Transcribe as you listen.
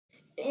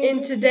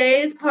In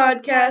today's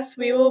podcast,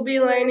 we will be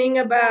learning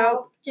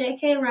about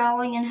J.K.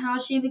 Rowling and how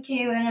she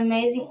became an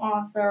amazing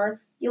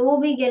author. You will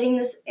be getting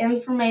this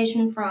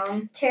information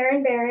from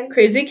Taryn Barron,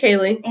 Crazy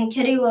Kaylee, and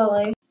Kitty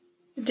Lily.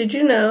 Did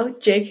you know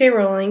J.K.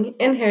 Rowling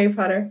and Harry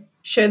Potter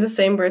share the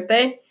same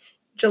birthday?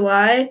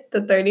 July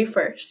the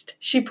 31st.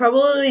 She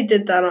probably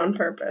did that on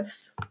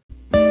purpose.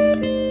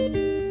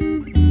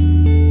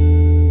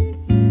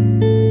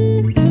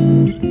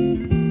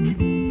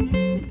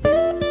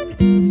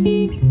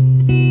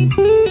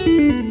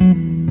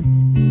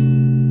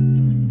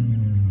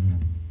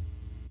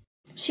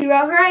 She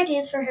wrote her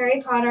ideas for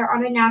Harry Potter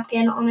on a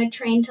napkin on a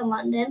train to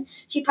London.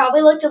 She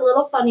probably looked a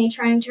little funny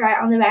trying to write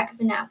on the back of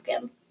a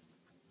napkin.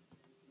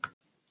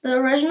 The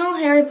original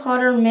Harry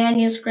Potter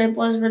manuscript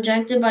was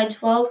rejected by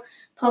 12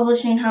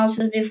 publishing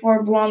houses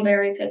before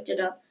Bloomsbury picked it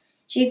up.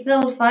 She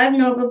filled 5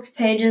 notebook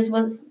pages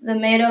with the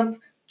made-up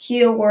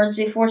Q words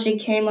before she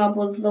came up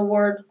with the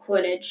word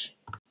Quidditch.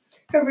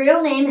 Her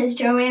real name is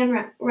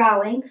Joanne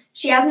Rowling.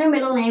 She has no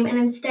middle name and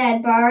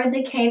instead borrowed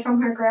the K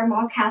from her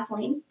grandma,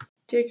 Kathleen.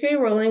 J.K.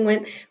 Rowling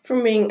went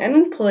from being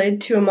unemployed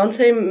to a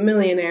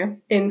multi-millionaire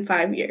in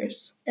 5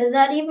 years. Is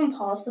that even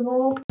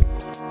possible?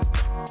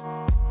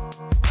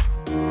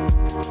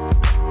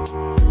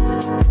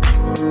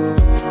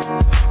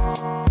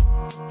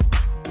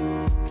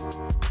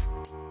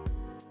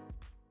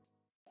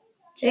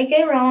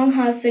 J.K. Rowling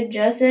has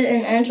suggested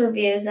in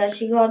interviews that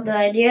she got the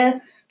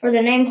idea for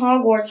the name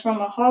Hogwarts from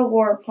a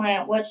Hogwarts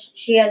plant, which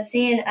she had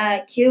seen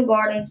at Kew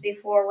Gardens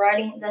before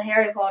writing the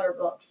Harry Potter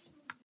books.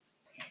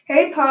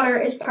 Harry Potter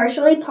is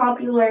partially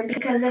popular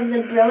because of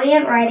the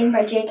brilliant writing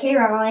by J.K.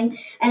 Rowling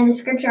and the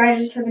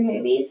scriptwriters for the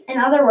movies. In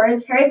other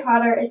words, Harry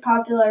Potter is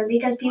popular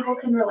because people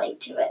can relate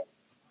to it.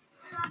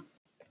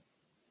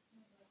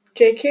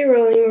 J.K.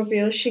 Rowling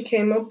reveals she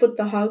came up with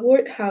the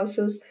Hogwarts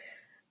houses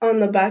on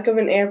the back of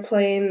an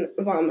airplane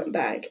vomit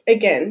bag.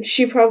 Again,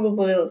 she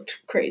probably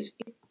looked crazy.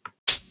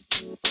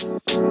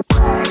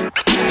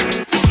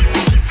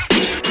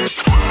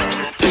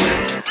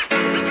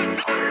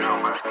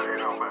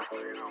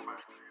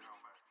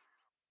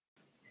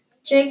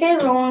 J.K.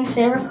 Rowling's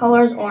favorite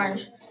color is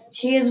orange.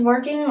 She is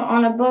working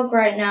on a book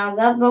right now.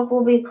 That book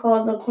will be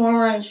called The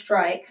Cormorant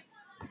Strike.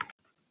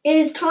 It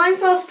is time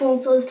for our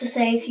sponsors to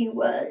say a few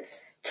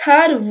words.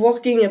 Tired of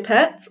walking your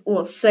pets?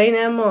 Well, say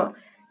no more.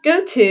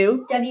 Go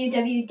to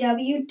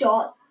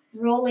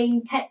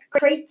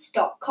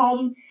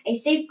www.rollingpetcrates.com, a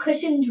safe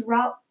cushioned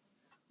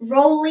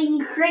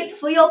rolling crate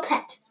for your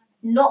pet,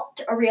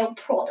 not a real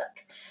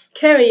product.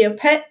 Carry your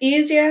pet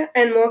easier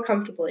and more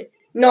comfortably,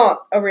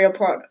 not a real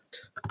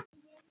product.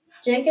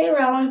 J.K.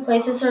 Rowling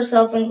places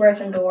herself in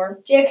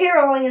Gryffindor. J.K.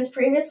 Rowling is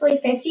previously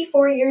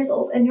 54 years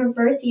old and her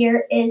birth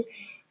year is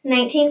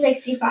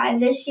 1965.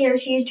 This year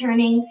she is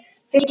turning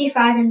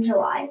 55 in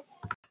July.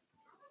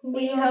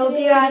 We hope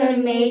you had an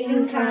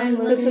amazing time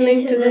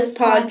listening to this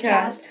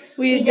podcast.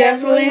 We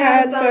definitely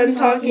had fun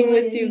talking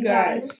with you guys.